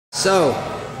So,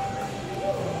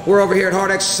 we're over here at Hard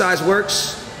Exercise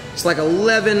Works. It's like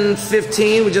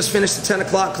 11:15. We just finished the 10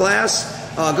 o'clock class.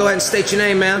 Go ahead and state your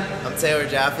name, man. I'm Taylor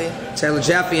Jaffe. Taylor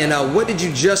Jaffe, and what did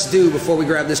you just do before we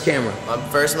grabbed this camera?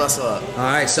 First muscle up. All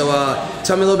right, so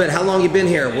tell me a little bit. How long you been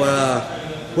here?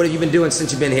 What have you been doing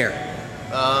since you've been here?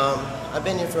 I've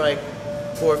been here for like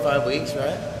 4 or 5 weeks,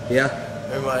 right? Yeah.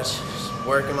 Very much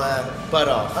working my butt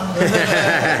off. And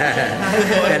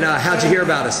how'd you hear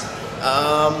about us?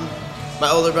 My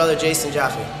older brother Jason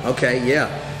Jaffe. Okay, yeah.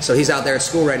 So he's out there at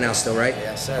school right now still, right?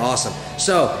 Yes, sir. Awesome.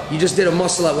 So you just did a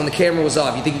muscle up when the camera was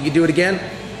off. You think you could do it again?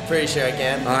 Pretty sure I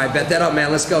can. All right, bet that up,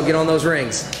 man. Let's go. Get on those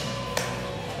rings.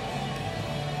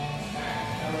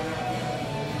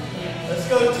 Let's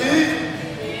go, dude.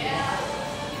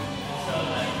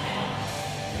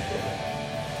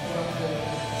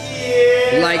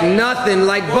 Like nothing,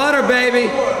 like butter,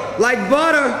 baby. Like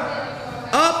butter.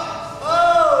 Up.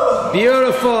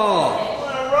 Beautiful.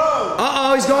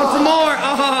 Uh-oh, he's going for more.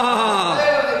 Oh.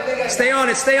 Stay on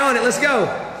it, stay on it. Let's go.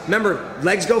 Remember,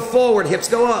 legs go forward, hips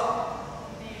go up.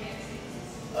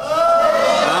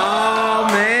 Oh,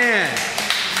 man.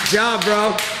 Good job,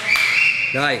 bro.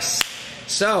 Nice.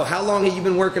 So, how long have you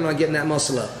been working on getting that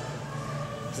muscle up?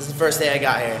 This is the first day I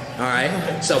got here. All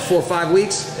right. So 4 or 5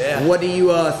 weeks? Yeah. What do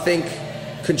you think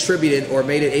contributed or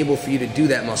made it able for you to do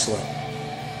that muscle up?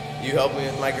 You helped me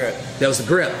with my grip. That was the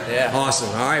grip? Yeah. Awesome.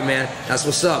 All right, man. That's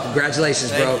what's up.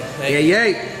 Congratulations, bro. Thank you.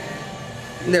 Yay.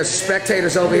 And there's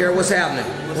spectators over here. What's happening?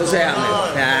 What's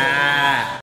happening? Ah.